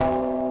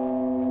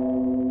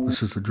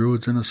This is the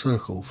Druid's Inner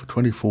Circle for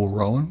 24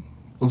 Rowan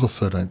of the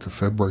 13th of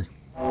February.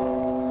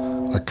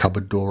 A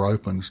cupboard door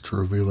opens to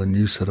reveal a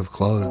new set of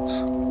clothes.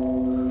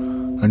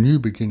 A new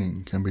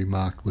beginning can be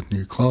marked with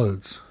new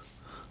clothes.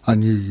 A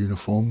new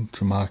uniform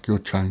to mark your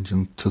change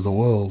into the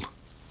world.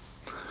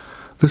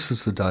 This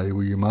is the day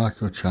where you mark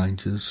your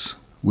changes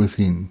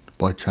within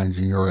by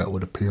changing your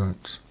outward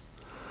appearance.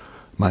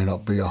 May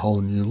not be a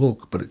whole new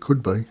look, but it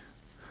could be.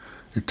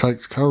 It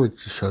takes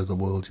courage to show the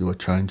world you are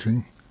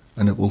changing,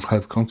 and it will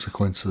have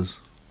consequences.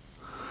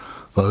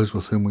 Those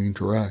with whom we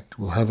interact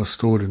will have us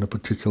stored in a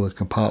particular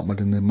compartment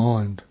in their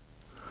mind.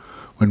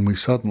 When we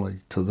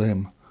suddenly, to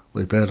them,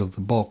 leap out of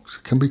the box,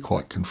 it can be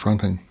quite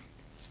confronting.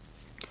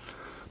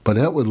 By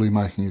outwardly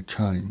making a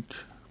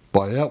change,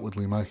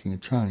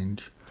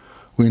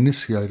 we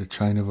initiate a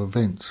chain of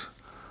events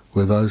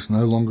where those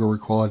no longer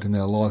required in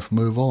our life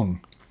move on,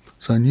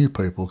 so new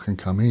people can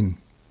come in.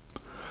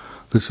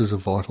 This is a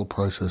vital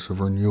process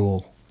of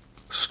renewal.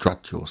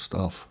 Strut your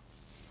stuff.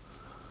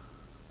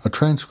 A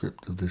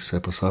transcript of this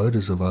episode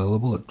is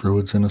available at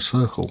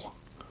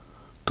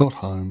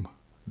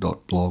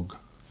druidsinnercircle.home.blog.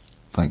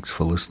 Thanks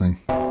for listening.